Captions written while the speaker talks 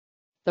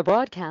The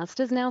broadcast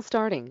is now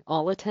starting.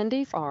 All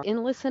attendees are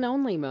in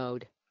listen-only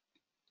mode.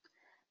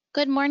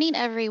 Good morning,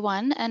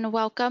 everyone, and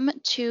welcome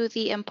to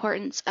the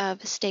Importance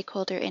of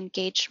Stakeholder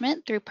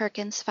Engagement through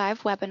Perkins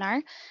 5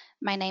 webinar.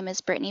 My name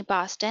is Brittany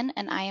Boston,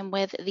 and I am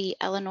with the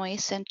Illinois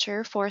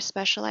Center for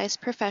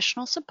Specialized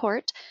Professional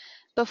Support.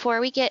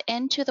 Before we get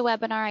into the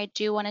webinar, I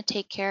do want to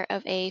take care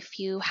of a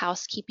few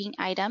housekeeping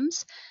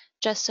items.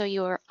 Just so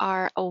you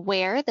are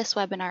aware, this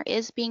webinar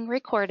is being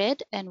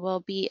recorded and will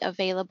be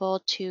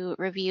available to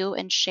review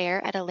and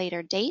share at a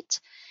later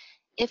date.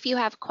 If you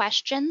have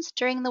questions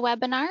during the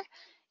webinar,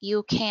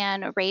 you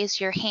can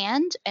raise your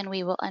hand and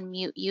we will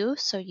unmute you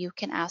so you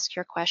can ask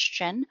your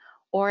question.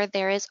 Or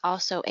there is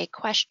also a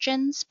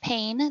questions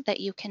pane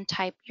that you can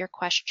type your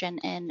question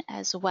in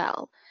as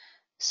well.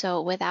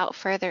 So without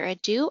further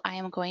ado, I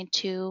am going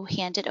to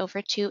hand it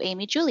over to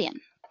Amy Julian.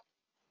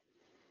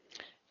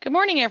 Good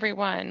morning,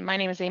 everyone. My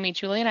name is Amy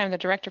Julian. I'm the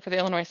director for the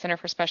Illinois Center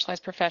for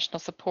Specialized Professional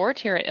Support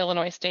here at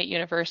Illinois State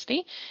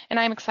University, and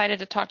I'm excited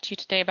to talk to you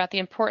today about the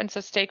importance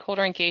of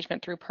stakeholder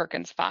engagement through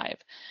Perkins 5.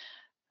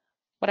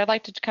 What I'd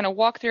like to kind of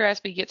walk through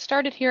as we get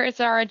started here is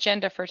our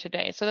agenda for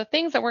today. So the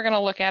things that we're going to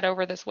look at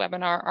over this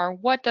webinar are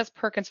what does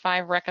Perkins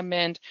 5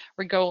 recommend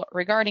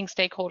regarding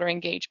stakeholder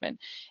engagement?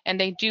 And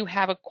they do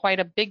have quite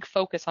a big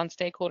focus on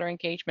stakeholder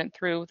engagement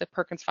through the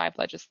Perkins 5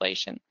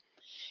 legislation.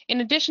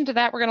 In addition to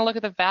that, we're going to look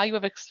at the value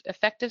of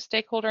effective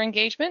stakeholder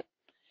engagement.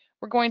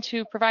 We're going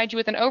to provide you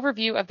with an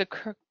overview of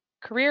the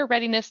Career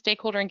Readiness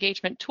Stakeholder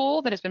Engagement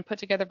tool that has been put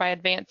together by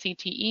Advanced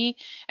CTE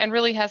and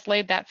really has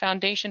laid that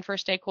foundation for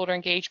stakeholder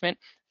engagement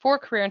for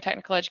career and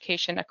technical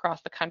education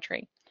across the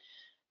country.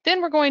 Then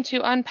we're going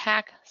to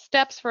unpack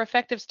steps for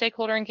effective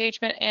stakeholder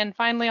engagement, and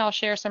finally I'll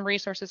share some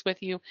resources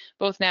with you,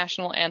 both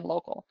national and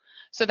local.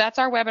 So that's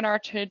our webinar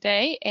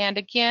today, and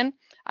again,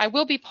 I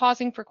will be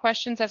pausing for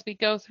questions as we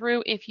go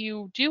through. If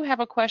you do have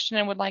a question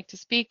and would like to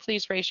speak,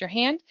 please raise your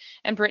hand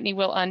and Brittany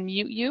will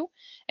unmute you.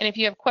 And if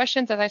you have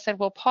questions, as I said,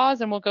 we'll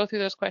pause and we'll go through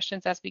those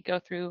questions as we go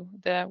through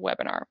the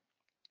webinar.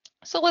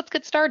 So let's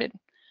get started.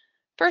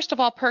 First of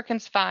all,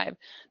 Perkins 5,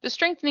 the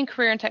Strengthening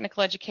Career and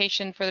Technical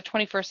Education for the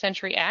 21st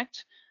Century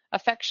Act,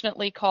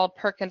 affectionately called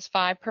Perkins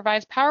 5,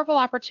 provides powerful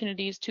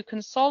opportunities to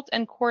consult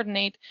and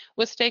coordinate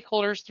with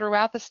stakeholders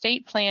throughout the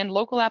state plan,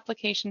 local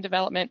application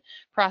development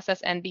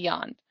process, and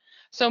beyond.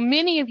 So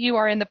many of you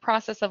are in the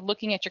process of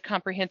looking at your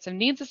comprehensive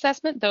needs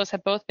assessment. Those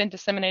have both been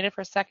disseminated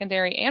for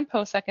secondary and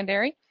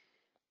post-secondary.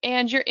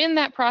 And you're in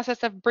that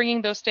process of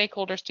bringing those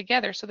stakeholders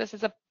together. So this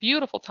is a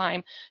beautiful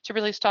time to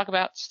really talk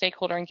about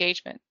stakeholder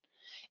engagement.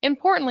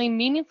 Importantly,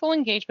 meaningful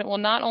engagement will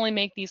not only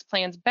make these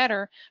plans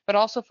better, but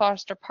also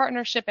foster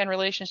partnership and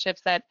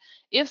relationships that,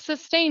 if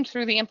sustained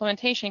through the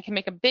implementation, can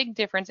make a big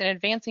difference in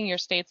advancing your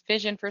state's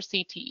vision for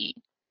CTE.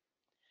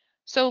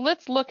 So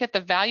let's look at the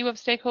value of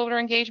stakeholder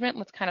engagement.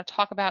 Let's kind of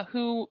talk about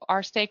who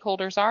our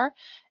stakeholders are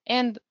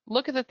and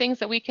look at the things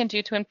that we can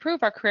do to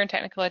improve our career and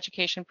technical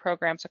education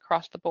programs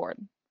across the board.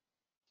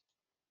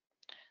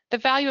 The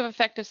value of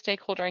effective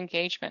stakeholder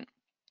engagement.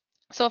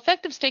 So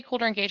effective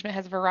stakeholder engagement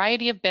has a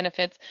variety of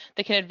benefits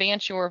that can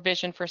advance your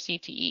vision for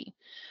CTE.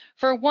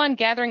 For one,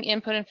 gathering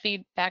input and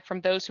feedback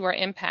from those who are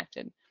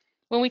impacted.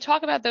 When we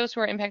talk about those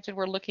who are impacted,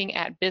 we're looking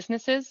at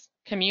businesses,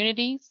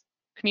 communities,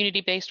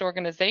 community-based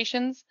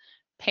organizations,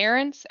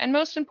 parents, and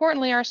most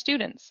importantly, our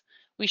students.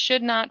 We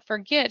should not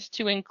forget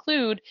to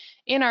include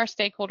in our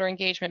stakeholder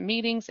engagement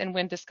meetings and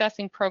when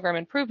discussing program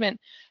improvement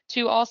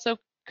to also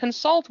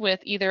consult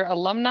with either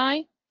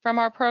alumni from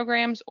our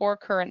programs or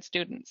current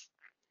students.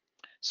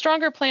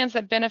 Stronger plans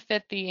that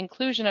benefit the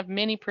inclusion of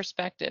many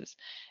perspectives,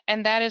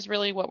 and that is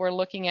really what we're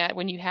looking at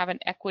when you have an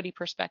equity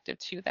perspective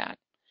to that.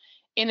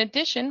 In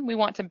addition, we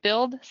want to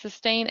build,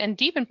 sustain, and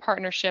deepen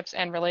partnerships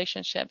and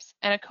relationships,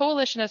 and a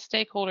coalition of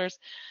stakeholders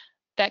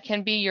that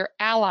can be your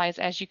allies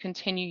as you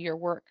continue your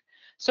work.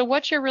 So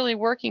what you're really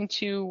working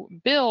to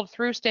build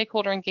through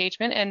stakeholder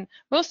engagement and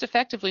most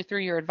effectively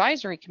through your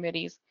advisory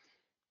committees,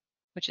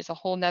 which is a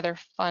whole nother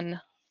fun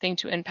thing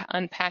to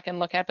unpack and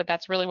look at, but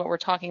that's really what we're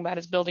talking about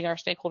is building our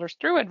stakeholders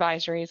through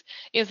advisories,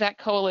 is that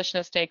coalition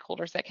of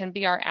stakeholders that can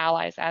be our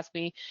allies as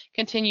we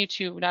continue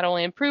to not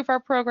only improve our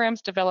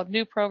programs, develop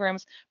new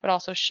programs, but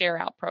also share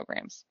out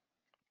programs.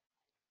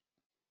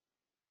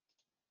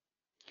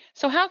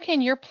 So how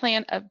can your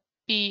plan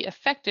be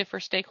effective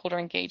for stakeholder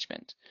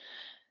engagement?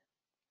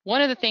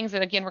 One of the things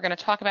that, again, we're going to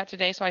talk about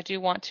today, so I do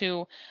want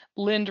to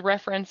lend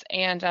reference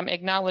and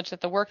acknowledge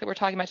that the work that we're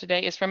talking about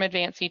today is from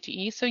Advanced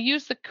CTE. So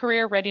use the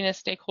Career Readiness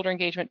Stakeholder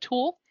Engagement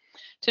tool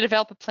to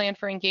develop a plan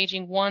for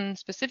engaging one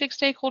specific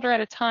stakeholder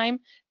at a time.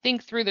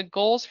 Think through the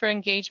goals for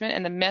engagement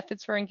and the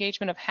methods for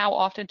engagement of how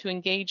often to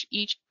engage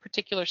each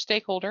particular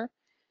stakeholder.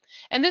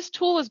 And this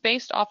tool is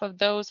based off of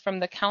those from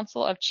the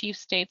Council of Chief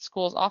State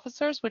Schools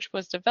Officers, which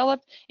was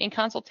developed in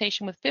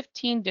consultation with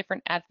 15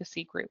 different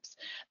advocacy groups.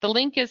 The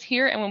link is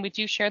here, and when we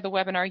do share the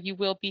webinar, you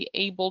will be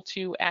able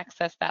to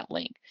access that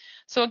link.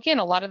 So again,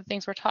 a lot of the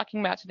things we're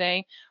talking about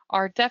today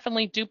are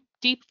definitely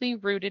deeply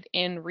rooted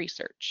in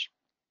research.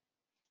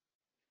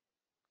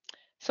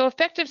 So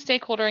effective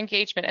stakeholder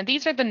engagement, and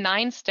these are the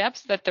 9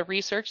 steps that the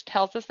research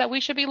tells us that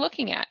we should be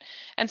looking at.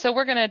 And so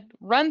we're going to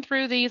run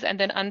through these and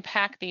then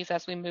unpack these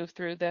as we move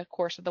through the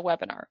course of the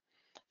webinar.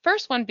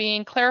 First one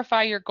being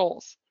clarify your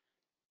goals.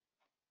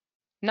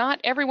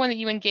 Not everyone that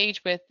you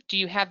engage with do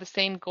you have the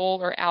same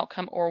goal or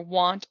outcome or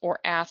want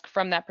or ask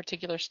from that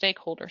particular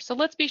stakeholder. So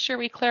let's be sure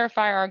we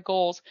clarify our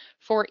goals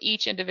for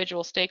each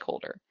individual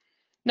stakeholder.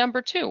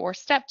 Number 2, or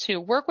step 2,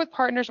 work with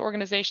partners,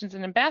 organizations,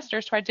 and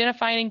ambassadors to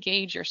identify and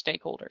engage your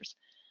stakeholders.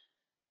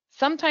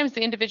 Sometimes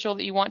the individual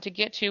that you want to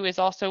get to is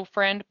also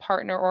friend,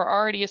 partner, or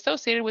already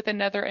associated with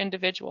another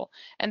individual,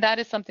 and that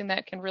is something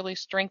that can really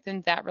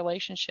strengthen that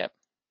relationship.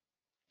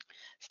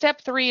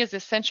 Step 3 is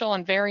essential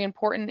and very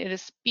important. It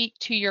is speak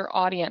to your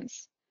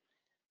audience.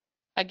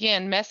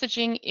 Again,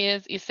 messaging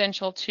is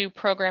essential to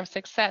program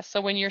success.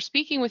 So when you're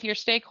speaking with your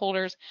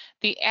stakeholders,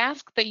 the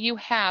ask that you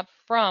have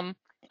from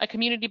a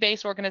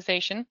community-based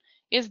organization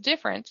is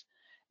different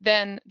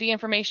than the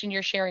information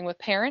you're sharing with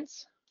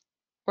parents,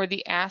 or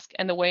the ask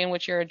and the way in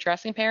which you're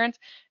addressing parents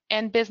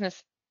and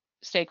business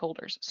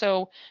stakeholders.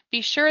 So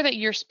be sure that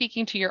you're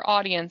speaking to your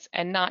audience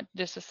and not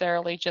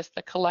necessarily just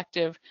the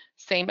collective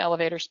same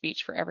elevator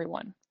speech for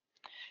everyone.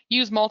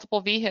 Use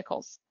multiple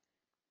vehicles.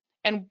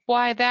 And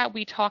by that,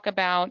 we talk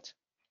about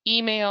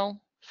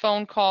email,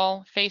 phone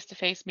call,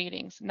 face-to-face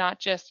meetings, not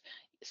just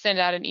send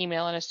out an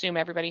email and assume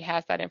everybody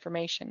has that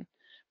information.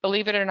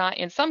 Believe it or not,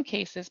 in some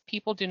cases,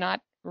 people do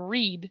not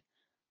read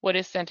what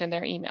is sent in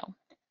their email.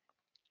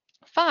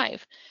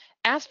 5,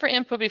 ask for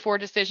input before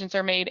decisions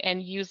are made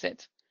and use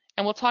it.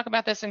 And we'll talk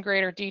about this in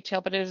greater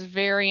detail, but it is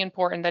very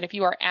important that if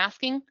you are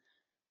asking,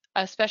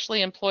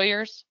 especially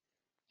employers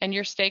and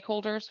your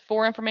stakeholders,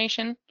 for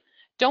information,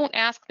 don't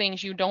ask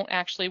things you don't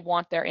actually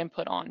want their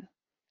input on.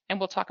 And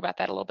we'll talk about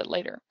that a little bit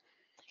later.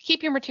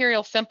 Keep your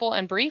material simple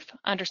and brief.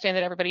 Understand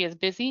that everybody is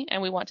busy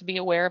and we want to be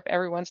aware of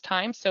everyone's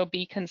time, so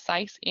be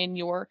concise in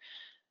your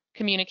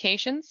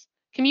communications.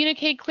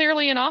 Communicate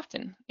clearly and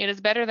often. It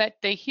is better that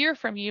they hear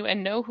from you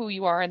and know who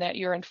you are and that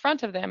you're in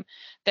front of them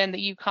than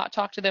that you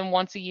talk to them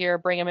once a year,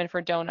 bring them in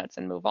for donuts,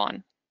 and move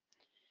on.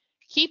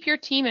 Keep your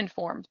team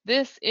informed.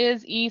 This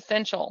is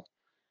essential.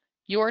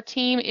 Your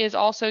team is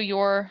also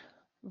your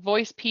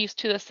voice piece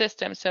to the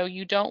system, so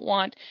you don't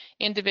want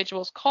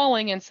individuals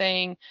calling and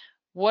saying,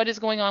 what is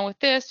going on with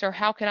this, or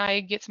how can I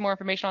get some more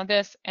information on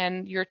this,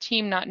 and your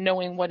team not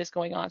knowing what is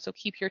going on. So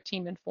keep your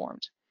team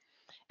informed.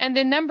 And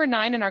then number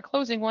 9 in our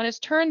closing one is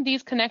turn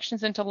these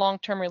connections into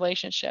long-term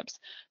relationships.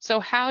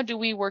 So how do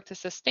we work to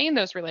sustain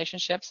those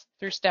relationships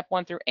through step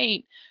 1 through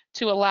 8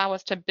 to allow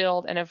us to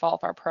build and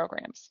evolve our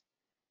programs?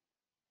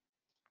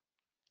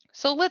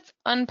 So let's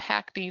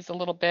unpack these a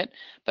little bit,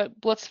 but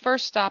let's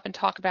first stop and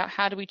talk about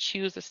how do we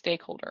choose a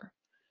stakeholder.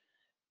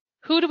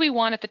 Who do we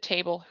want at the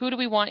table? Who do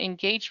we want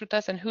engaged with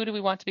us, and who do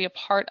we want to be a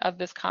part of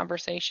this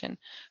conversation?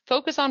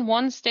 Focus on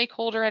one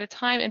stakeholder at a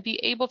time and be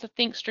able to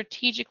think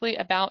strategically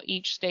about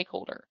each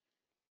stakeholder.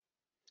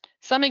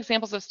 Some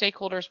examples of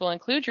stakeholders will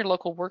include your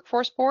local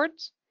workforce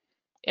boards,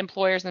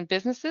 employers and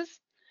businesses,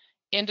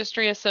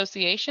 industry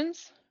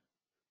associations,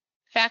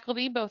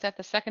 faculty both at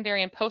the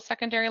secondary and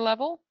post-secondary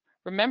level.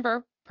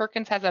 Remember,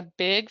 Perkins has a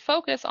big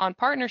focus on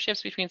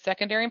partnerships between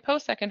secondary and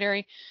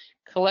post-secondary,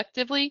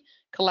 collectively,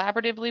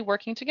 collaboratively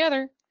working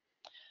together.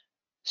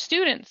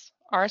 Students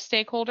are a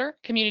stakeholder,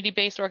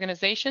 community-based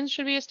organizations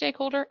should be a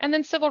stakeholder, and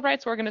then civil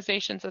rights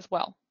organizations as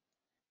well.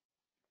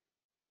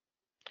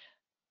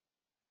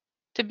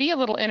 To be a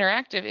little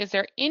interactive, is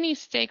there any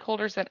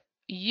stakeholders that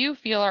you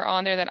feel are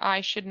on there that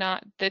I should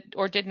not,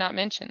 or did not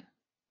mention?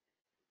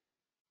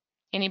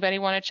 Anybody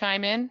want to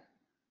chime in?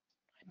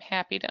 I'm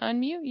happy to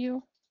unmute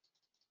you.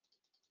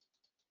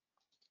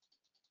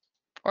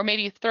 Or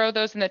maybe throw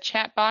those in the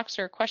chat box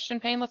or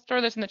question pane. Let's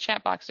throw those in the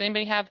chat box. Does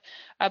anybody have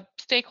a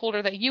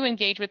stakeholder that you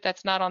engage with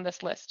that's not on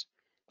this list?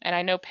 And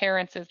I know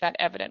parents is that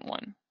evident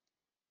one.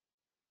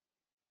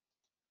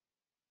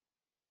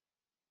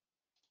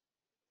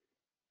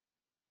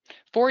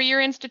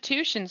 Four-year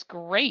institutions,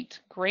 great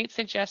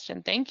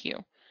suggestion, thank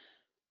you.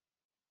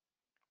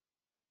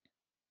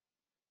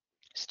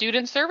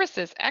 Student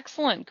services,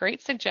 excellent,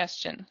 great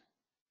suggestion.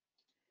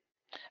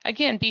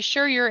 Again, be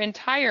sure your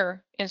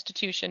entire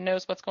institution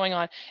knows what's going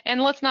on.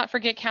 And let's not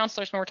forget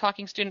counselors when we're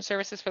talking student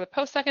services for the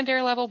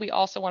post-secondary level. We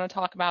also want to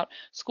talk about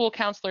school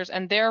counselors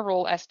and their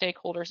role as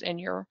stakeholders in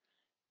your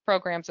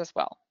programs as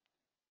well.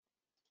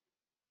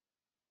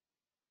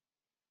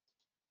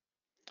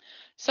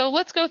 So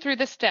let's go through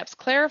the steps.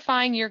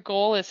 Clarifying your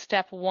goal is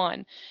step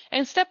 1.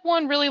 And step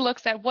 1 really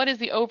looks at what is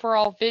the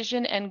overall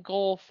vision and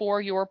goal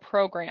for your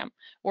program,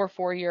 or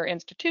for your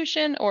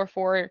institution, or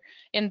for,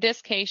 in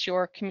this case,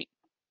 your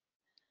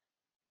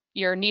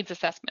needs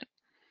assessment.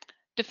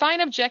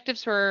 Define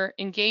objectives for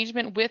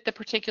engagement with the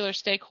particular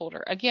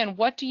stakeholder. Again,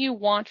 what do you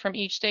want from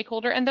each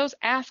stakeholder? And those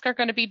asks are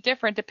going to be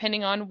different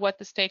depending on what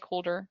the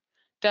stakeholder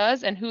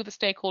does and who the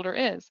stakeholder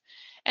is.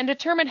 And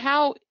determine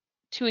how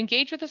to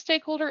engage with the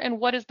stakeholder and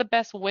what is the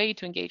best way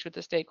to engage with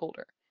the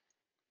stakeholder.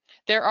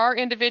 There are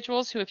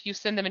individuals who, if you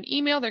send them an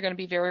email, they're going to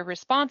be very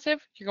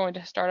responsive. You're going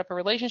to start up a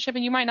relationship,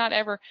 and you might not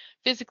ever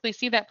physically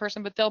see that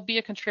person, but they'll be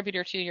a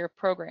contributor to your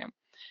program.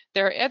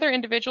 There are other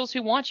individuals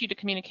who want you to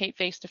communicate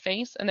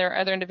face-to-face, and there are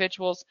other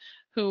individuals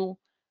who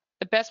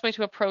the best way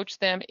to approach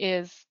them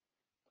is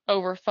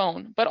over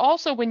phone. But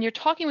also, when you're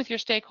talking with your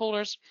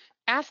stakeholders,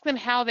 ask them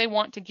how they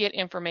want to get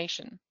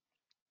information.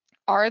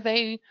 Are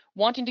they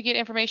wanting to get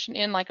information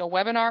in like a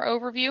webinar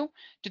overview?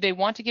 Do they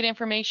want to get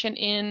information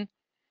in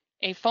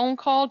a phone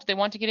call? Do they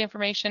want to get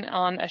information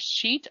on a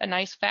sheet, a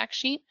nice fact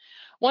sheet?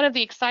 One of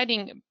the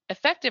exciting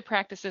effective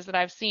practices that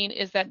I've seen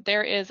is that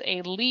there is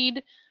a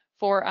lead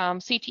for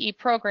CTE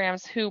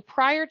programs who,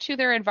 prior to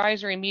their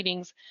advisory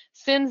meetings,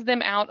 sends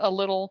them out a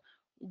little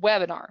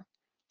webinar.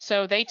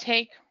 So they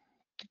take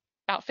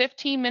about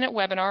 15-minute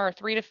webinar or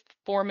 3 to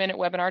 4 minute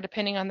webinar,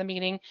 depending on the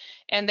meeting,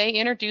 and they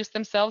introduce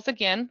themselves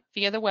again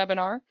via the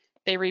webinar.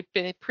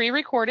 They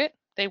pre-record it.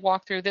 They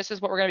walk through, this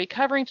is what we're going to be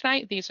covering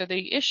tonight. These are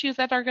the issues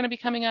that are going to be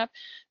coming up.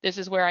 This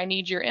is where I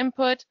need your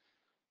input,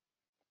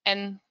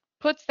 and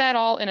puts that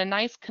all in a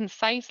nice,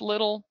 concise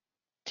little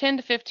 10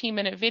 to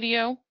 15-minute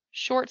video,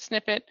 short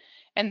snippet,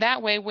 and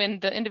that way when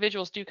the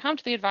individuals do come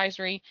to the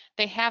advisory,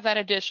 they have that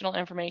additional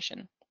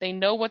information. They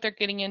know what they're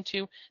getting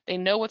into, they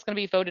know what's going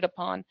to be voted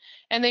upon,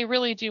 and they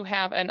really do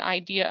have an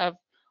idea of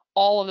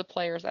all of the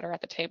players that are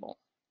at the table.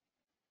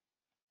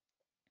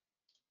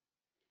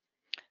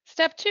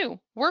 Step 2,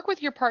 work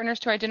with your partners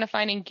to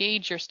identify and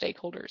engage your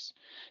stakeholders.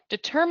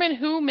 Determine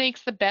who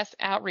makes the best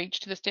outreach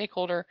to the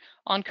stakeholder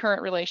on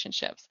current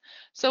relationships.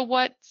 So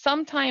what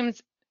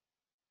sometimes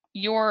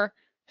your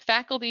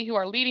faculty who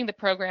are leading the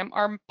program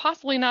are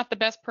possibly not the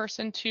best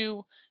person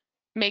to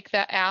make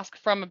that ask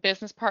from a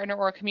business partner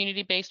or a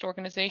community-based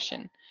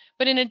organization.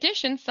 But in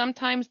addition,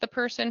 sometimes the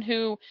person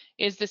who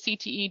is the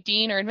CTE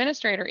dean or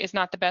administrator is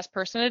not the best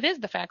person, it is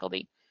the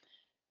faculty.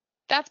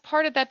 That's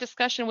part of that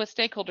discussion with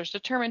stakeholders.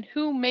 Determine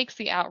who makes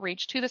the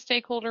outreach to the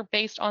stakeholder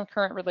based on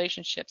current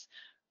relationships.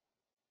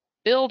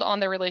 Build on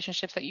the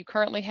relationships that you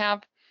currently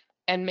have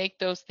and make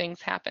those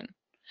things happen.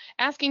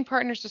 Asking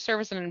partners to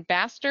serve as an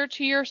ambassador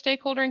to your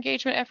stakeholder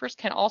engagement efforts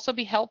can also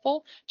be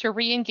helpful to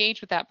re-engage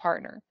with that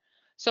partner.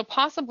 So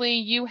possibly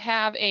you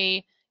have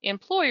an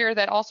employer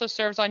that also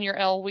serves on your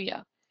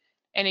LWIA,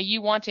 and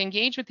you want to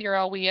engage with your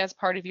LWIA as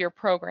part of your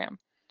program.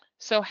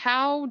 So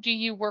how do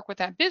you work with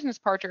that business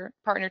partner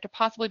to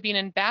possibly be an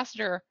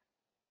ambassador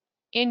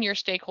in your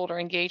stakeholder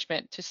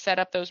engagement to set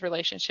up those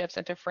relationships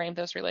and to frame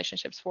those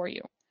relationships for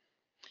you?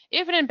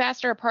 If an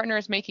ambassador or partner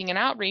is making an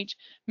outreach,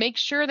 make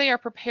sure they are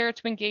prepared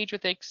to engage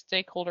with the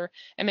stakeholder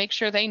and make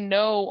sure they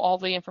know all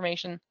the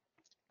information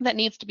that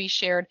needs to be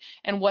shared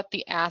and what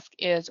the ask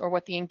is or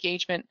what the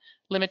engagement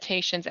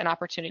limitations and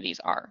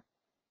opportunities are.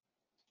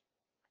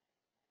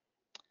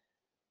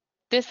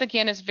 This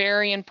again is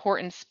very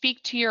important.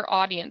 Speak to your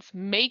audience.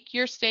 Make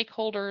your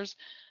stakeholders,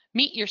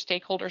 meet your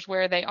stakeholders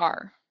where they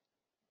are.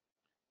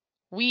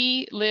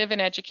 We live in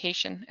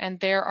education, and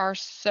there are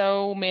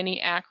so many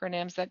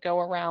acronyms that go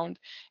around.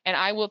 And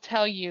I will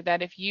tell you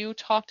that if you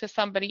talk to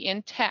somebody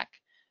in tech,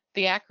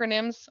 the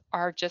acronyms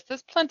are just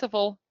as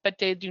plentiful, but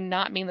they do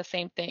not mean the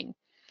same thing.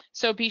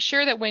 So be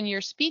sure that when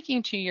you're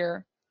speaking to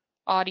your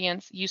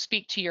audience, you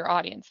speak to your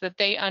audience, that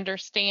they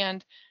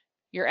understand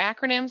your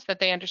acronyms, that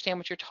they understand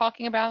what you're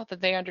talking about,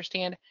 that they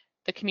understand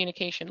the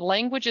communication.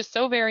 Language is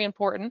so very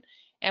important,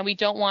 and we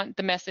don't want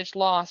the message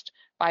lost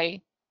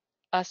by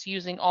us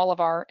using all of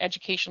our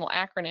educational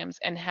acronyms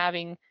and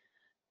having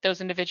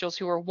those individuals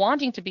who are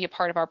wanting to be a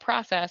part of our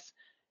process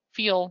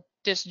feel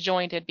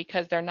disjointed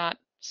because they're not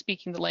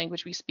speaking the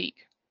language we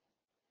speak.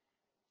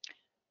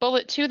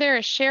 Bullet 2 there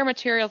is share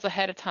materials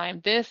ahead of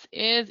time. This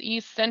is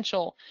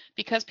essential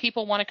because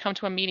people want to come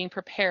to a meeting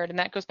prepared, and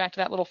that goes back to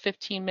that little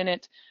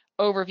 15-minute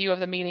overview of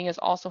the meeting is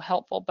also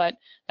helpful, but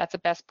that's a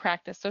best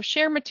practice. So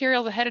share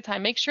materials ahead of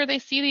time. Make sure they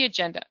see the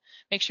agenda.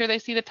 Make sure they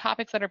see the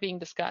topics that are being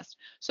discussed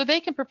so they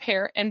can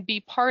prepare and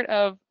be part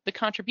of the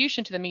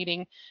contribution to the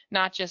meeting,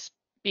 not just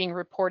being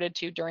reported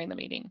to during the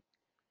meeting.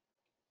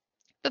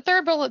 The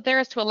third bullet there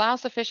is to allow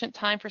sufficient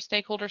time for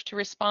stakeholders to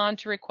respond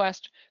to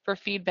requests for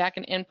feedback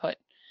and input.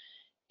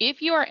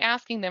 If you are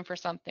asking them for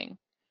something,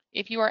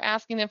 if you are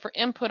asking them for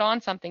input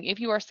on something, if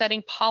you are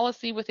setting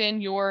policy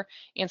within your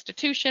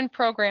institution,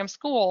 program,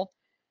 school,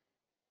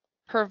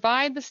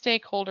 provide the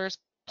stakeholders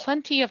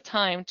plenty of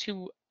time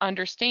to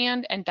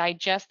understand and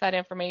digest that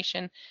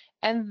information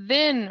and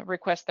then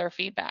request their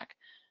feedback.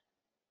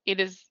 It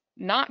is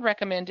not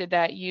recommended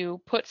that you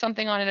put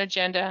something on an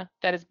agenda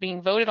that is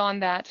being voted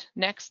on that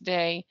next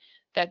day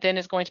that then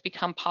is going to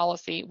become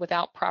policy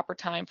without proper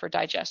time for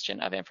digestion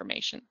of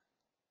information.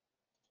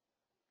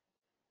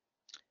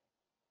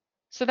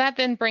 So that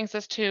then brings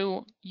us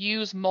to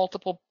use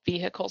multiple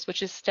vehicles,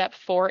 which is step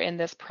 4 in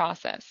this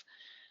process,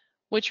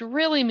 which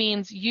really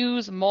means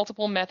use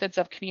multiple methods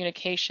of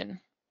communication.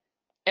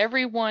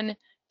 Everyone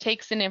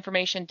takes in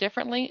information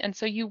differently, and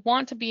so you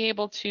want to be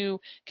able to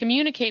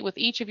communicate with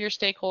each of your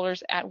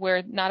stakeholders at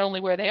not only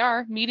where they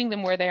are, meeting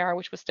them where they are,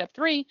 which was step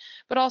 3,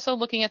 but also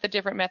looking at the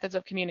different methods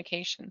of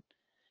communication.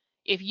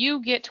 If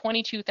you get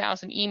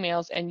 22,000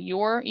 emails and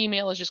your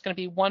email is just going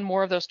to be one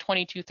more of those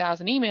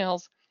 22,000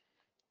 emails,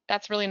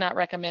 that's really not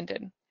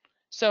recommended.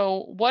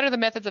 So what are the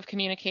methods of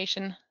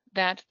communication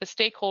that the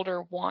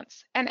stakeholder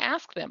wants? And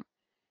ask them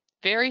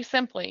very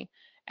simply,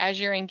 as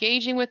you're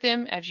engaging with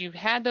them, as you've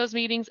had those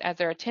meetings, as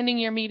they're attending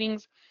your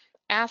meetings,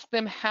 ask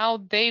them how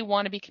they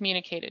want to be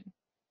communicated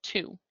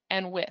to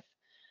and with.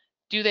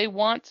 Do they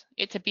want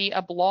it to be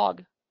a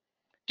blog?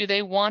 Do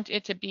they want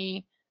it to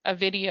be a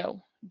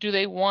video? Do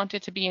they want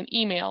it to be an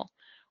email?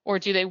 Or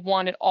do they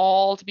want it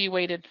all to be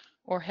weighted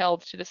or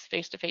held to this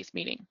face-to-face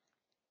meeting?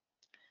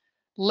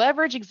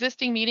 Leverage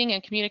existing meeting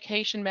and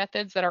communication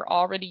methods that are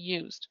already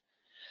used.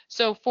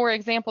 So for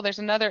example, there's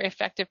another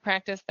effective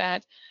practice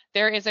that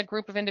there is a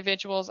group of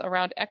individuals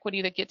around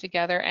equity that get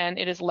together, and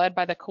it is led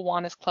by the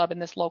Kiwanis Club in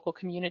this local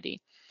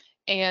community.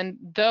 And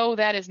though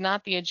that is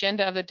not the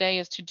agenda of the day,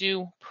 is to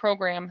do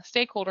program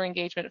stakeholder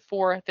engagement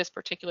for this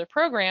particular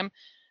program,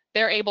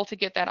 they're able to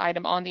get that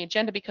item on the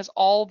agenda because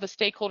all the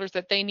stakeholders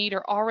that they need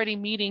are already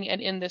meeting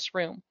and in this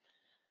room.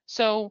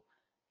 So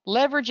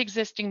leverage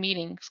existing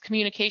meetings,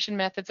 communication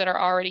methods that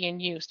are already in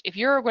use. If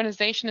your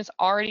organization is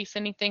already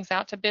sending things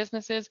out to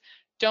businesses,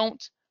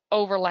 don't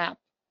overlap.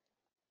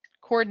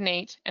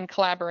 Coordinate and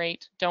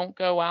collaborate. Don't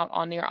go out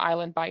on your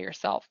island by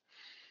yourself.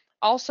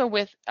 Also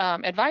with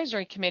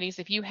advisory committees,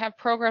 if you have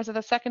programs at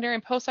the secondary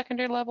and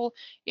post-secondary level,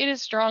 it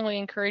is strongly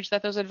encouraged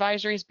that those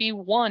advisories be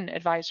one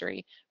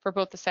advisory for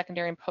both the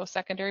secondary and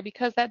post-secondary,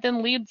 because that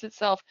then leads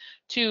itself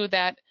to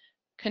that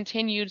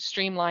continued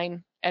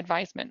streamlined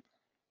advisement.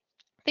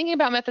 Thinking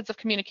about methods of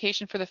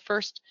communication for the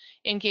first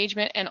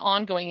engagement and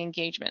ongoing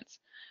engagements.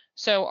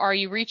 So are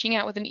you reaching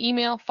out with an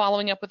email,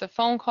 following up with a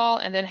phone call,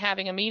 and then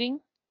having a meeting?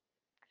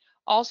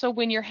 Also,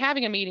 when you're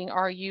having a meeting,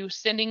 are you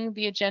sending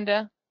the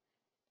agenda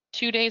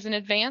 2 days in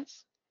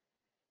advance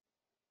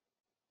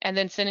and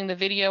then sending the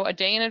video a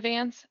day in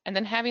advance and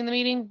then having the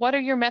meeting? What are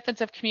your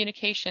methods of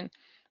communication?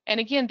 And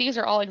again, these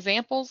are all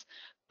examples,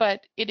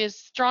 but it is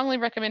strongly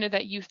recommended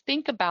that you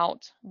think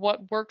about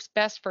what works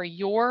best for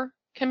your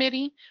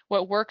committee,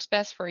 what works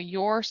best for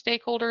your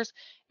stakeholders,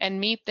 and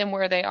meet them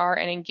where they are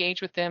and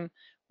engage with them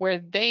where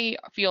they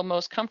feel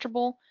most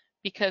comfortable,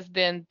 because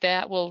then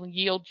that will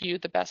yield you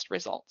the best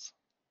results.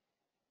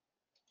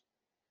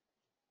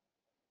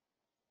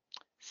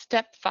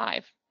 Step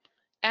 5.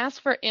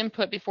 Ask for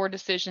input before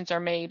decisions are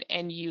made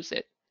and use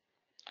it.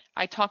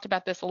 I talked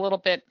about this a little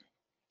bit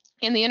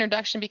in the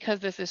introduction because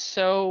this is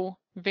so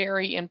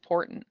very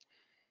important.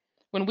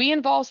 When we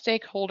involve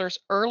stakeholders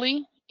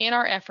early in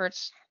our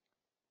efforts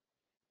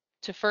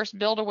to first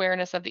build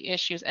awareness of the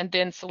issues and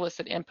then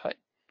solicit input.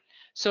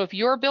 So if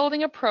you're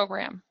building a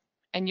program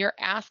and you're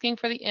asking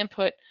for the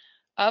input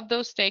of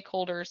those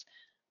stakeholders,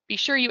 be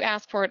sure you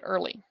ask for it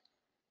early.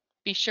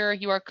 Be sure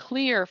you are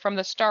clear from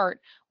the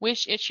start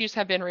which issues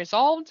have been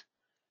resolved,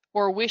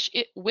 or which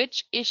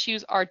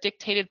issues are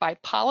dictated by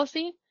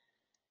policy,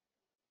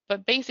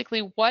 but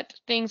basically what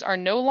things are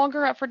no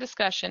longer up for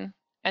discussion,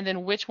 and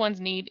then which ones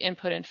need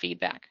input and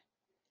feedback.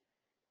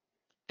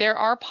 There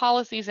are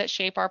policies that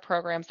shape our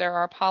programs. There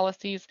are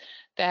policies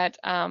that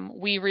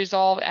we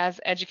resolve as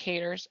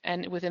educators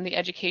and within the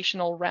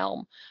educational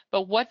realm.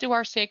 But what do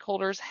our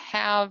stakeholders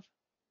have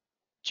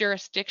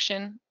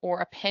jurisdiction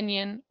or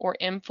opinion or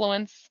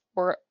influence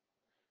or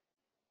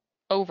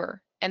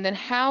over? And then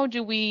how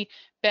do we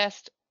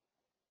best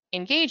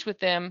engage with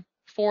them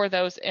for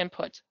those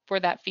inputs, for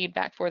that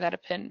feedback, for that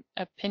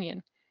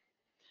opinion?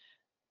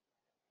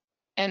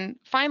 And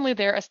finally,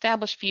 there are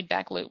established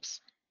feedback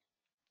loops.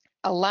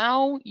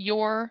 Allow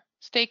your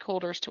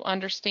stakeholders to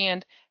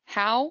understand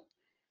how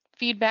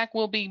feedback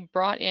will be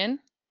brought in,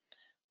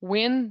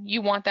 when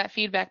you want that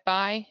feedback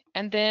by,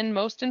 and then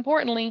most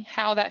importantly,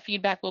 how that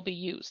feedback will be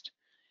used.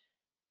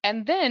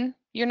 And then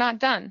you're not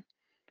done.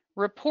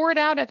 Report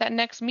out at that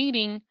next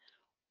meeting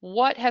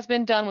what has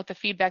been done with the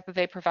feedback that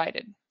they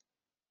provided.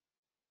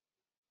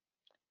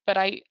 But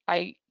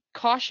I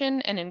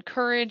caution and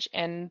encourage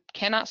and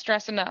cannot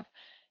stress enough,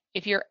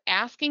 if you're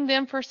asking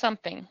them for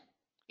something,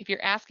 if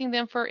you're asking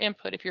them for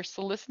input, if you're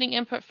soliciting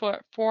input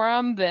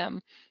from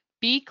them,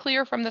 be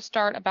clear from the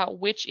start about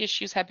which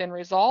issues have been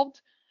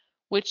resolved,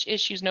 which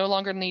issues no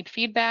longer need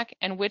feedback,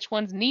 and which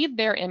ones need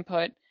their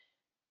input,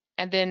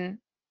 and then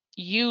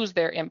use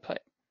their input.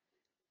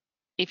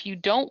 If you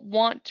don't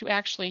want to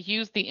actually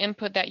use the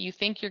input that you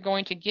think you're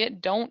going to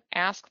get, don't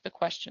ask the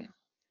question,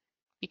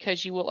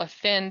 because you will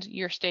offend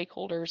your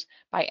stakeholders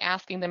by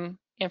asking them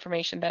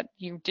information that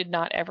you did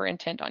not ever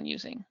intend on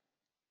using.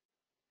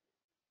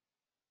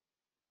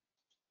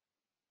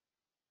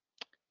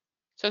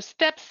 So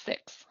step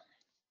 6,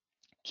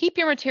 keep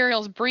your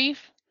materials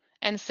brief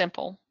and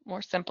simple,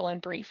 more simple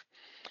and brief.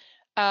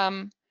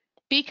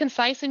 Be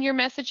concise in your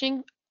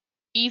messaging,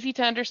 easy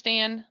to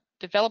understand,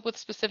 develop with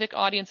specific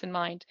audience in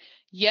mind.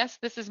 Yes,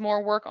 this is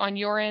more work on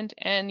your end,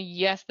 and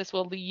yes, this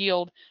will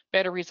yield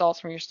better results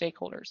from your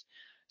stakeholders.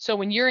 So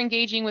when you're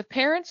engaging with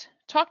parents,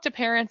 talk to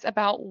parents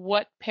about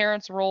what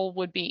parents' role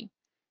would be.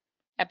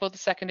 at both the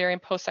secondary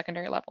and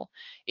post-secondary level.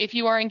 If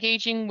you are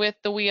engaging with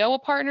the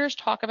WIOA partners,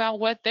 talk about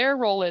what their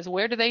role is.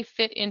 Where do they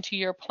fit into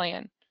your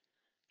plan?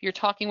 If you're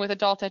talking with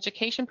adult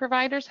education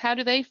providers, how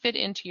do they fit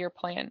into your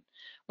plan?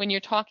 When you're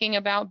talking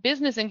about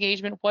business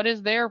engagement, what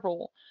is their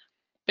role?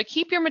 But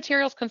keep your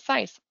materials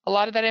concise. A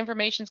lot of that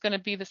information is going to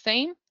be the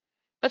same,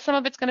 but some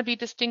of it's going to be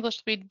distinguished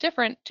to be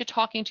different to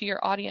talking to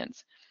your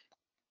audience.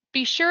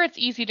 Be sure it's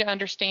easy to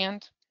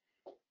understand.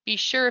 Be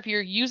sure if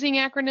you're using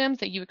acronyms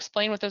that you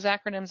explain what those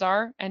acronyms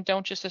are and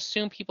don't just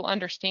assume people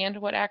understand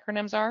what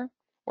acronyms are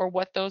or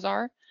what those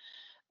are.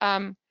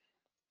 And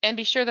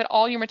be sure that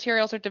all your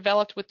materials are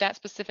developed with that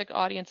specific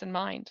audience in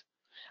mind.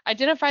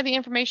 Identify the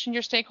information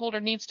your stakeholder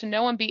needs to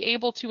know and be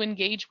able to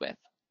engage with.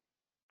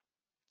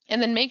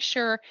 And then make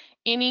sure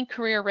any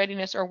career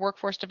readiness or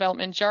workforce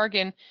development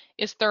jargon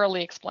is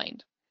thoroughly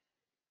explained.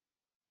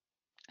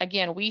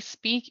 Again, we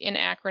speak in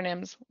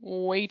acronyms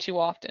way too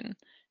often,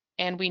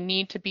 and we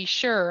need to be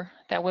sure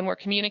that when we're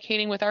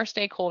communicating with our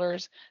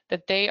stakeholders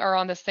that they are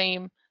on the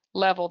same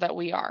level that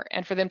we are.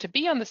 And for them to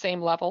be on the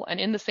same level and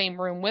in the same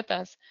room with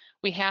us,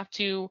 we have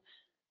to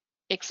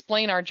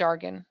explain our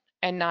jargon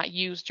and not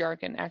use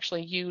jargon,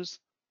 actually use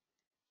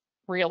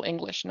real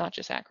English, not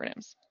just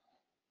acronyms.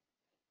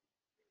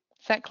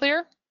 Is that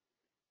clear?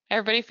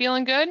 Everybody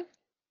feeling good?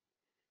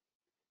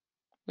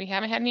 We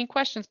haven't had any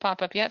questions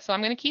pop up yet, so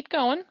I'm going to keep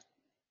going.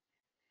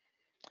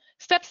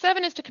 Step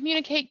 7 is to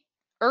communicate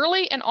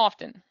early and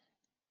often.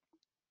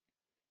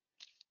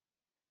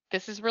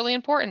 This is really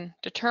important.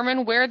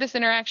 Determine where this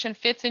interaction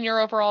fits in your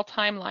overall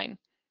timeline.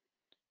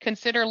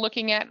 Consider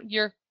looking at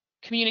your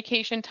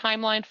communication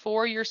timeline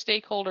for your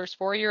stakeholders,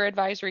 for your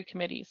advisory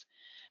committees.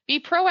 Be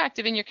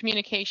proactive in your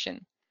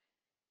communication.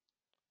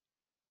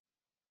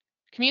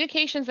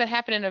 Communications that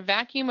happen in a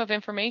vacuum of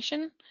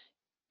information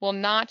will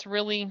not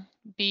really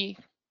be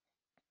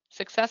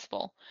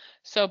successful.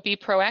 So be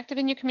proactive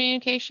in your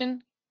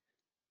communication,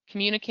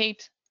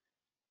 communicate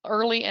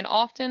early and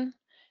often,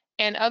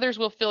 and others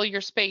will fill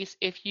your space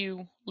if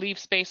you leave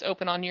space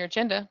open on your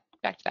agenda.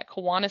 Back to that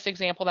Kiwanis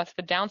example, that's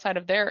the downside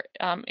of their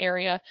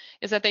area,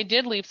 is that they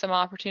did leave some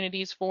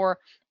opportunities for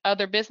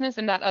other business,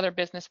 and that other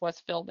business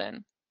was filled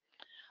in.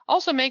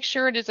 Also, make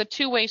sure it is a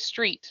two-way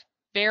street.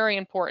 Very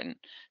important.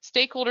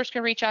 Stakeholders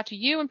can reach out to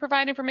you and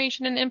provide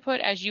information and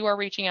input as you are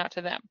reaching out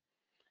to them.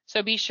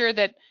 So be sure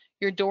that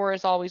your door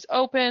is always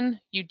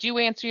open, you do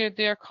answer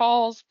their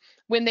calls.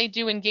 When they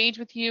do engage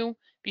with you,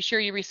 be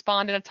sure you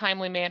respond in a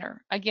timely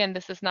manner. Again,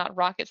 this is not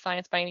rocket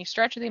science by any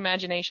stretch of the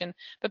imagination,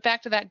 but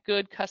back to that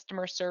good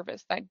customer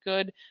service, that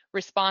good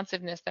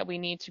responsiveness that we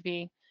need to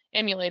be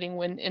emulating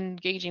when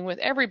engaging with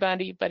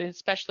everybody, but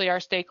especially our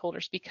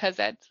stakeholders, because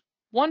at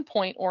one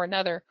point or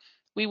another,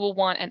 we will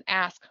want an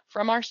ask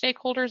from our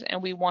stakeholders,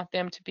 and we want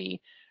them to be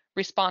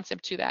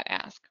responsive to that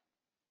ask.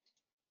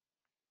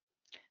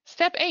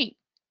 Step 8,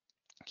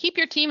 keep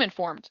your team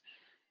informed.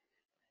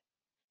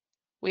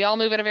 We all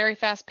move at a very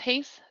fast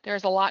pace.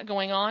 There's a lot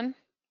going on.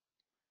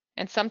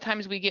 And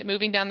sometimes we get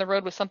moving down the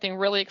road with something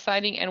really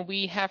exciting and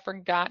we have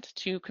forgot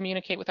to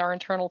communicate with our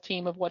internal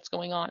team of what's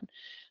going on.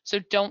 So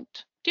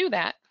don't do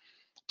that.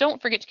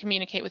 Don't forget to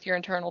communicate with your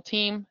internal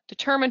team.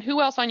 Determine who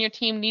else on your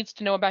team needs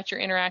to know about your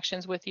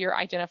interactions with your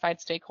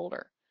identified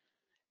stakeholder.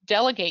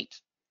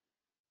 Delegate.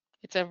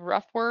 It's a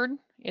rough word.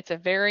 It's a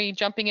very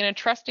jumping in and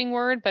trusting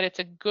word, but it's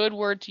a good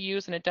word to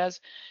use and it does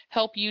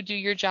help you do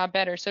your job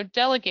better. So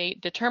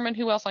delegate, determine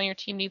who else on your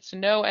team needs to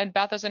know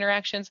about those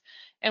interactions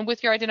and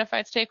with your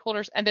identified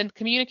stakeholders, and then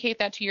communicate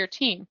that to your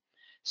team.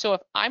 So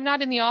if I'm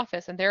not in the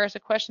office and there is a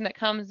question that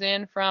comes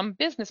in from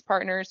business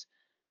partners,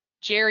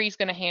 Jerry's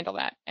going to handle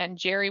that, and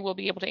Jerry will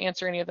be able to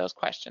answer any of those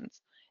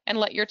questions, and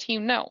let your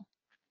team know.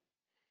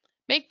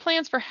 Make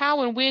plans for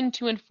how and when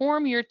to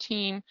inform your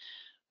team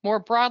more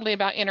broadly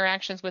about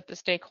interactions with the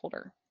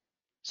stakeholder.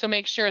 So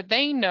make sure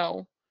they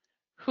know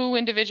who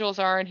individuals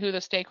are and who the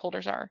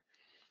stakeholders are.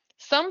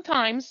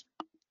 Sometimes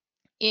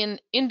in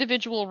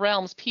individual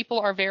realms, people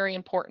are very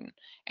important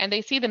and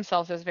they see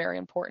themselves as very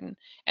important.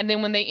 And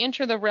then when they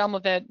enter the realm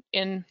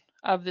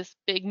of this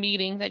big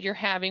meeting that you're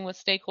having with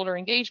stakeholder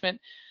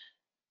engagement,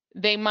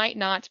 they might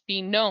not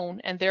be known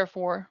and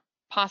therefore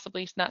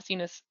possibly not seen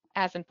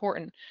as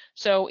important.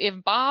 So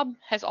if Bob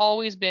has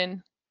always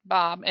been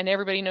Bob and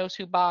everybody knows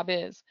who Bob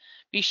is,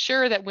 be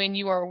sure that when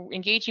you are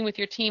engaging with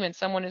your team and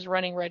someone is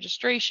running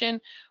registration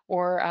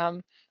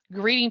or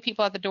greeting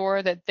people at the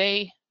door, that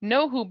they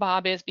know who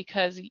Bob is,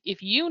 because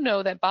if you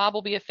know that Bob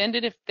will be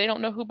offended if they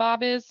don't know who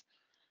Bob is,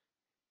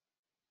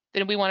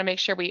 then we want to make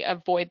sure we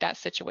avoid that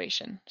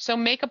situation. So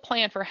make a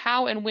plan for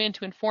how and when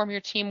to inform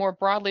your team more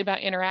broadly about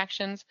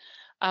interactions.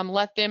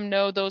 Let them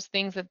know those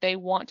things that they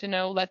want to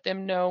know. Let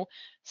them know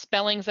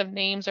spellings of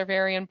names are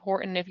very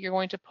important if you're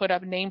going to put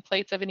up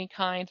nameplates of any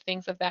kind,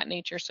 things of that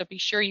nature. So be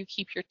sure you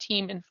keep your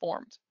team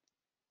informed.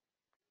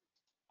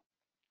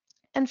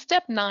 And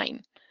step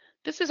 9,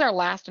 this is our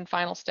last and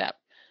final step.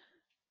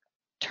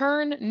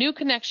 Turn new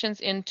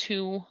connections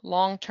into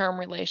long-term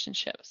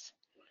relationships.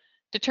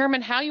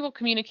 Determine how you will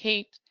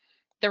communicate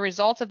the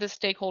results of this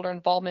stakeholder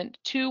involvement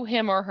to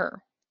him or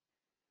her.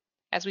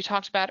 As we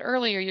talked about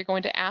earlier, you're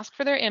going to ask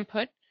for their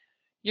input,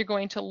 you're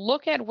going to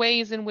look at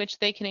ways in which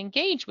they can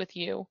engage with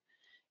you,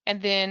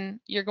 and then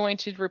you're going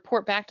to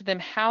report back to them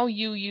how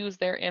you use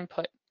their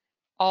input.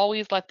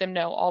 Always let them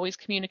know, always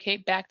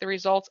communicate back the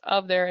results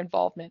of their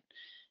involvement,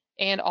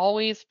 and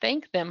always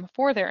thank them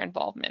for their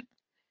involvement.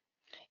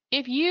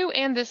 If you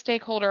and this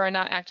stakeholder are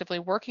not actively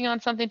working on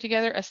something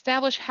together,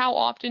 establish how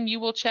often you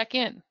will check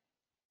in.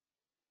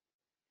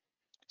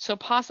 So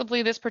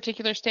possibly this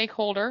particular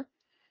stakeholder,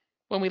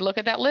 when we look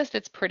at that list,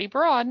 it's pretty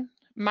broad,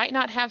 might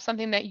not have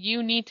something that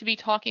you need to be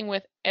talking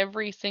with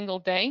every single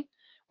day,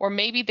 or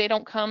maybe they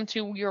don't come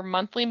to your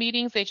monthly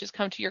meetings, they just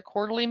come to your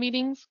quarterly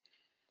meetings.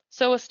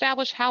 So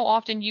establish how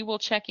often you will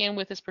check in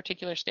with this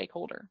particular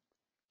stakeholder,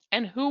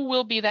 and who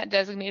will be that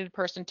designated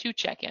person to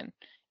check in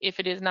if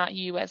it is not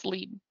you as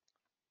lead.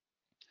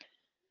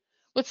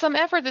 With some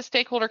effort, this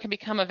stakeholder can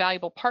become a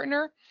valuable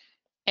partner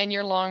in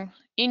your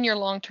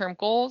long-term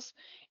goals.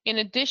 In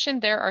addition,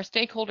 there are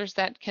stakeholders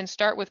that can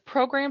start with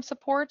program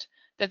support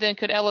that then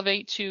could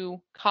elevate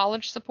to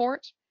college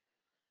support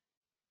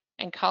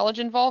and college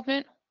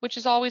involvement, which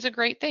is always a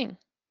great thing.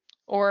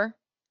 Or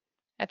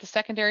at the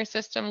secondary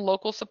system,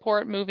 local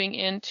support moving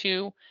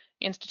into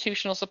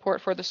institutional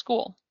support for the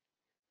school.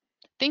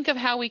 Think of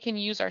how we can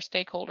use our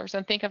stakeholders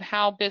and think of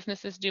how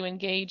businesses do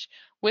engage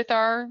with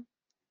our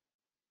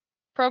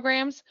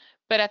programs,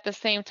 but at the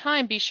same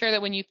time, be sure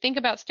that when you think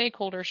about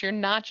stakeholders, you're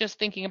not just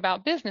thinking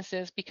about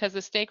businesses, because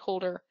the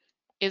stakeholder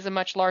is a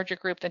much larger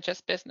group than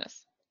just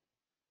business.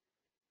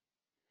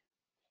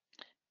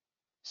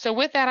 So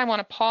with that, I want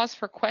to pause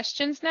for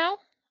questions now.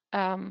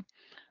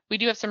 We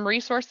do have some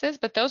resources,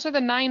 but those are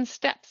the 9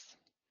 steps.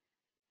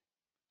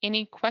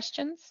 Any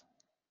questions?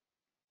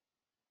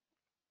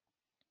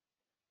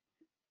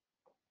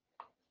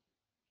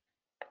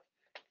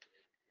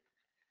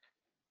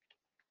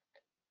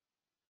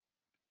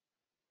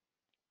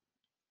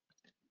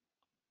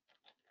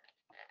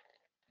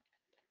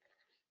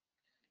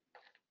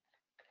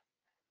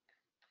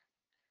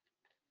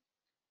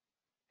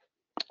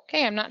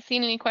 Okay, I'm not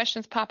seeing any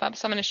questions pop up,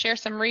 so I'm going to share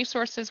some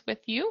resources with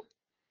you.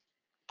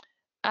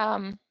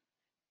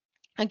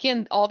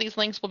 Again, all these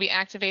links will be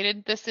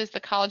activated. This is the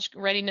College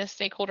Readiness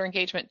Stakeholder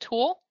Engagement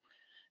Tool.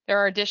 There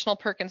are additional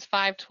Perkins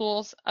 5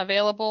 tools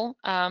available.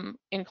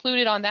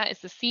 Included on that is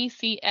the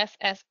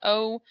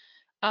CCSSO.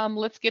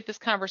 Let's get this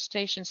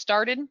conversation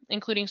started,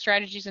 including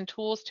strategies and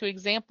tools to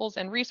examples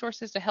and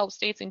resources to help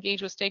states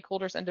engage with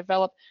stakeholders and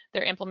develop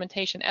their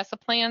implementation ESSA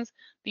plans.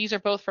 These are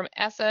both from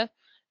ESSA.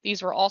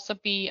 These will also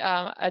be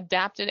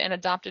adapted and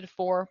adopted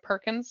for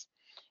Perkins.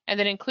 And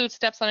then include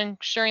steps on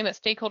ensuring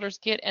that stakeholders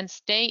get and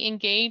stay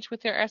engaged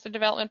with their ESSA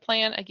development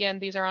plan. Again,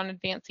 these are on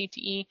Advanced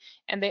CTE,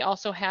 and they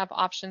also have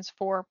options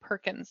for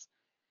Perkins,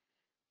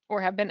 or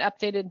have been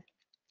updated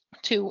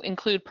to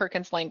include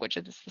Perkins language.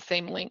 It's the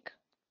same link.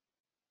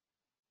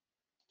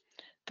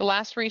 The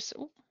last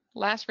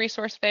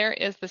resource there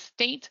is the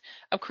State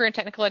of Career and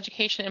Technical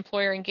Education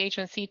Employer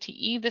Engagement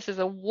CTE. This is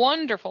a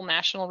wonderful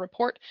national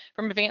report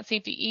from Advanced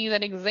CTE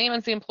that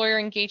examines the employer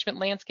engagement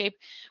landscape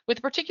with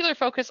a particular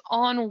focus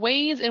on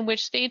ways in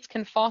which states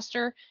can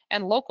foster,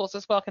 and locals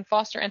as well, can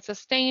foster and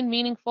sustain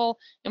meaningful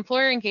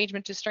employer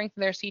engagement to strengthen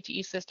their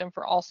CTE system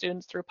for all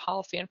students through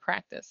policy and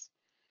practice.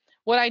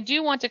 What I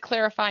do want to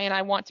clarify, and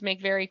I want to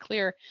make very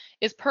clear,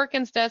 is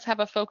Perkins does have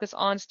a focus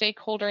on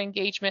stakeholder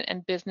engagement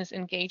and business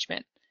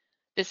engagement.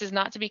 This is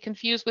not to be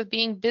confused with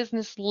being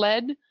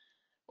business-led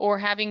or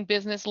having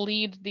business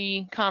lead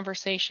the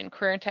conversation.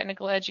 Career and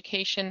technical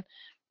education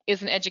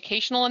is an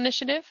educational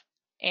initiative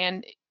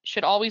and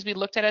should always be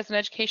looked at as an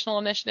educational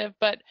initiative,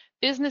 but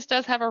business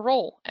does have a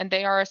role and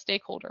they are a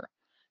stakeholder.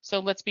 So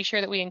let's be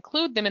sure that we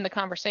include them in the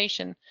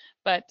conversation,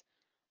 but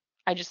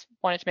I just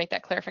wanted to make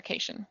that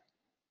clarification.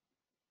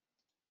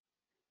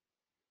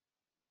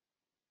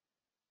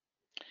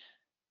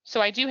 So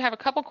I do have a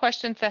couple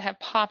questions that have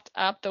popped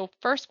up. The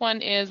first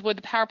one is, would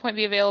the PowerPoint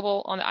be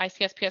available on the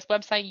ICSPS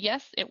website?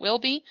 Yes, it will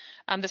be.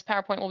 This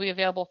PowerPoint will be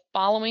available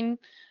following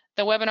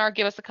the webinar.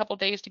 Give us a couple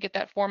days to get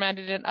that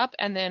formatted and up,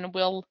 and then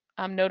we'll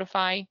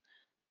notify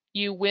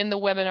you when the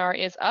webinar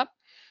is up.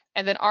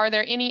 And then, are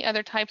there any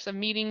other types of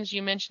meetings?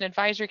 You mentioned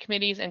advisory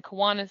committees and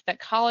Kiwanis that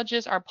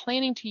colleges are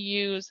planning to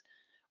use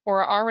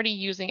or are already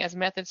using as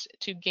methods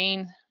to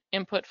gain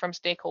input from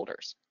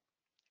stakeholders.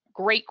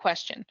 Great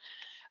question.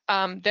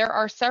 There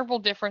are several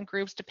different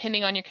groups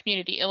depending on your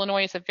community.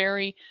 Illinois is a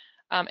very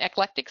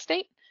eclectic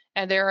state,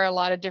 and there are a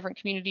lot of different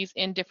communities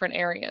in different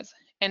areas.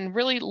 And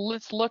really,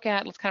 let's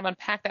kind of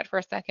unpack that for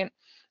a second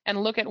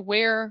and look at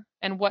where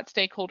and what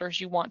stakeholders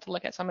you want to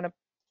look at. So I'm going to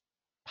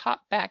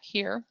pop back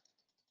here.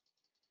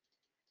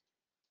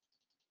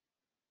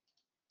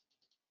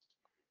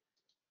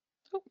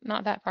 Oh,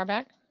 not that far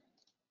back.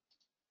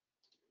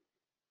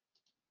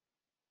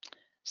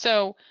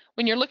 So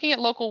when you're looking at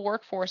local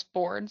workforce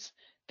boards,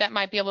 that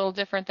might be a little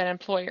different than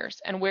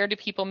employers. And where do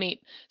people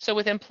meet? So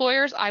with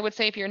employers, I would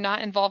say if you're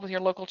not involved with your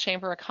local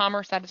chamber of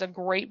commerce, that is a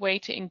great way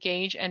to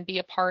engage and be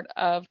a part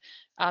of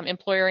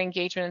employer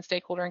engagement and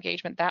stakeholder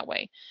engagement that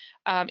way.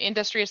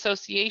 Industry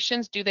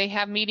associations, do they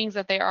have meetings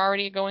that they are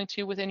already going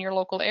to within your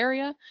local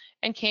area?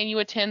 And can you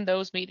attend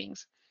those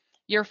meetings?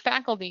 Your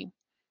faculty,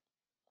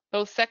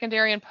 both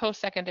secondary and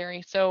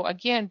post-secondary. So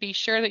again, be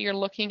sure that you're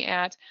looking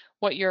at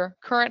what your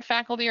current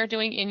faculty are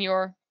doing in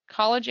your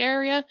college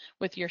area,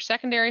 with your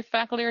secondary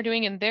faculty are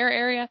doing in their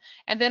area,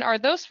 and then are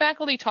those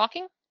faculty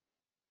talking?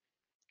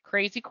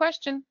 Crazy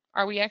question.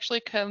 Are we actually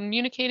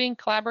communicating,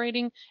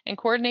 collaborating, and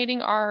coordinating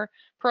our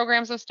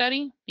programs of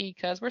study?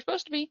 Because we're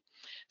supposed to be.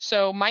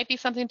 So might be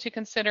something to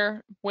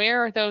consider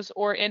where those,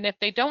 and if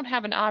they don't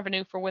have an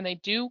avenue for when they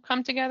do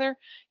come together,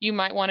 you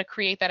might want to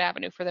create that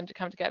avenue for them to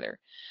come together.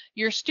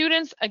 Your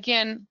students,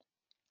 again,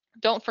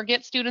 don't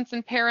forget students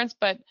and parents,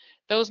 but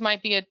those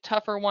might be a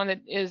tougher one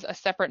that is a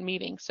separate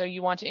meeting. So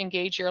you want to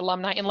engage your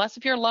alumni, unless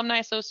if your alumni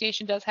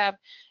association does have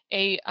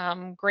a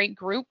great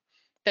group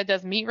that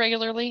does meet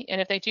regularly,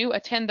 and if they do,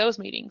 attend those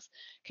meetings.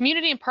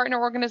 Community and partner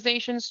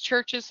organizations,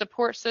 churches,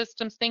 support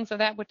systems, things of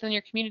that within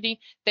your community,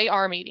 they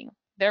are meeting.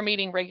 They're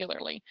meeting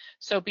regularly.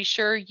 So be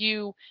sure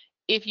you,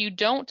 if you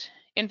don't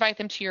invite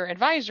them to your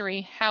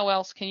advisory, how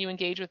else can you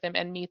engage with them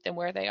and meet them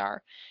where they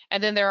are?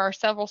 And then there are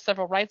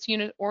several rights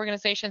unit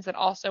organizations that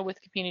also with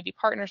community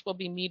partners will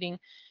be meeting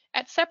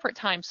at separate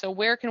times. So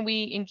where can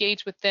we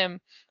engage with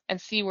them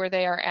and see where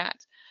they are at?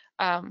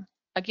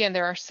 Again,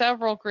 there are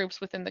several groups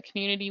within the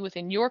community,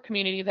 within your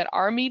community, that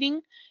are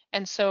meeting,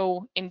 and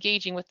so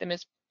engaging with them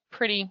is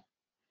pretty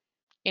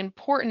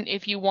important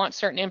if you want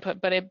certain input.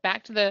 But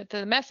back to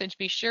the message,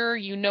 be sure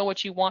you know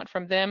what you want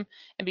from them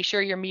and be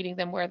sure you're meeting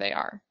them where they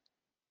are.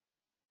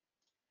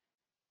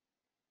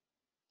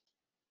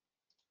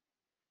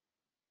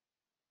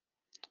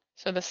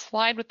 So the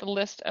slide with the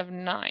list of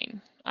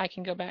 9, I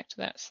can go back to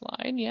that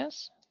slide,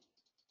 yes.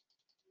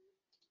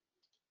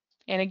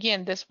 And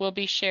again, this will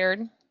be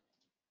shared.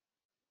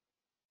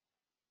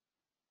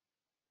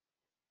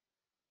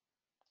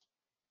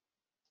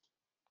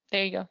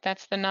 There you go,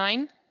 that's the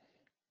 9.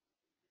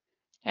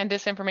 And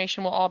this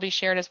information will all be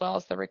shared as well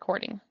as the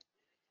recording.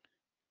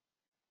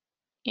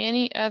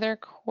 Any other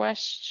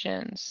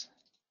questions?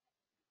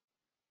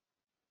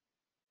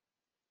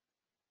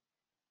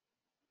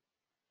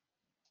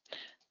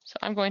 So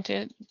I'm going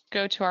to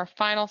go to our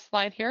final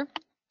slide here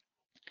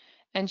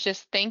and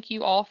just thank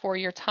you all for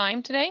your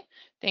time today.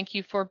 Thank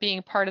you for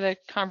being part of the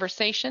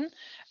conversation.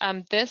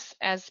 This,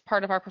 as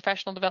part of our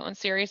professional development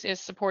series, is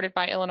supported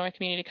by Illinois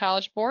Community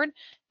College Board.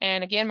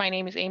 And again, my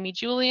name is Amy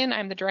Julian.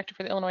 I'm the director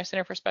for the Illinois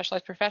Center for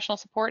Specialized Professional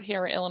Support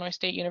here at Illinois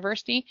State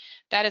University.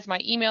 That is my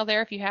email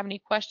there if you have any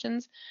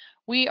questions.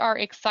 We are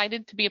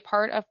excited to be a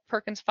part of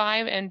Perkins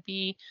 5 and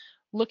be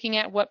looking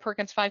at what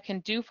Perkins 5 can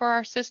do for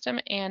our system,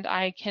 and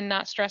I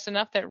cannot stress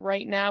enough that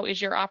right now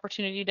is your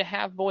opportunity to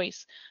have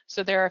voice.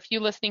 So there are a few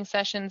listening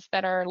sessions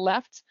that are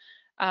left.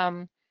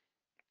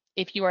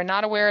 If you are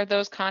not aware of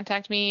those,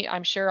 contact me.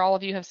 I'm sure all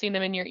of you have seen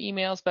them in your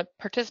emails, but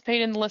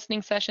participate in the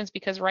listening sessions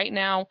because right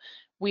now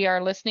we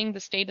are listening, the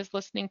state is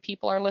listening,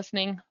 people are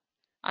listening.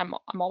 I'm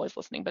always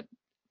listening, but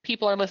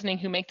people are listening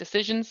who make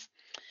decisions,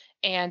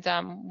 and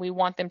we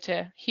want them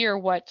to hear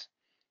what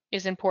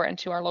is important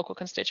to our local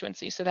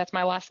constituency. So that's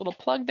my last little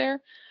plug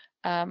there.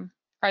 Are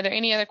there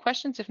any other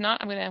questions? If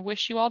not, I'm going to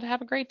wish you all to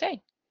have a great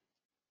day.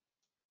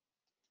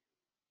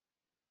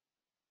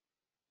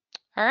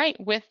 All right,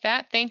 with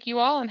that, thank you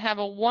all and have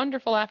a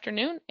wonderful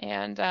afternoon,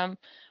 and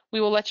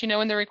we will let you know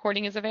when the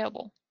recording is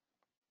available.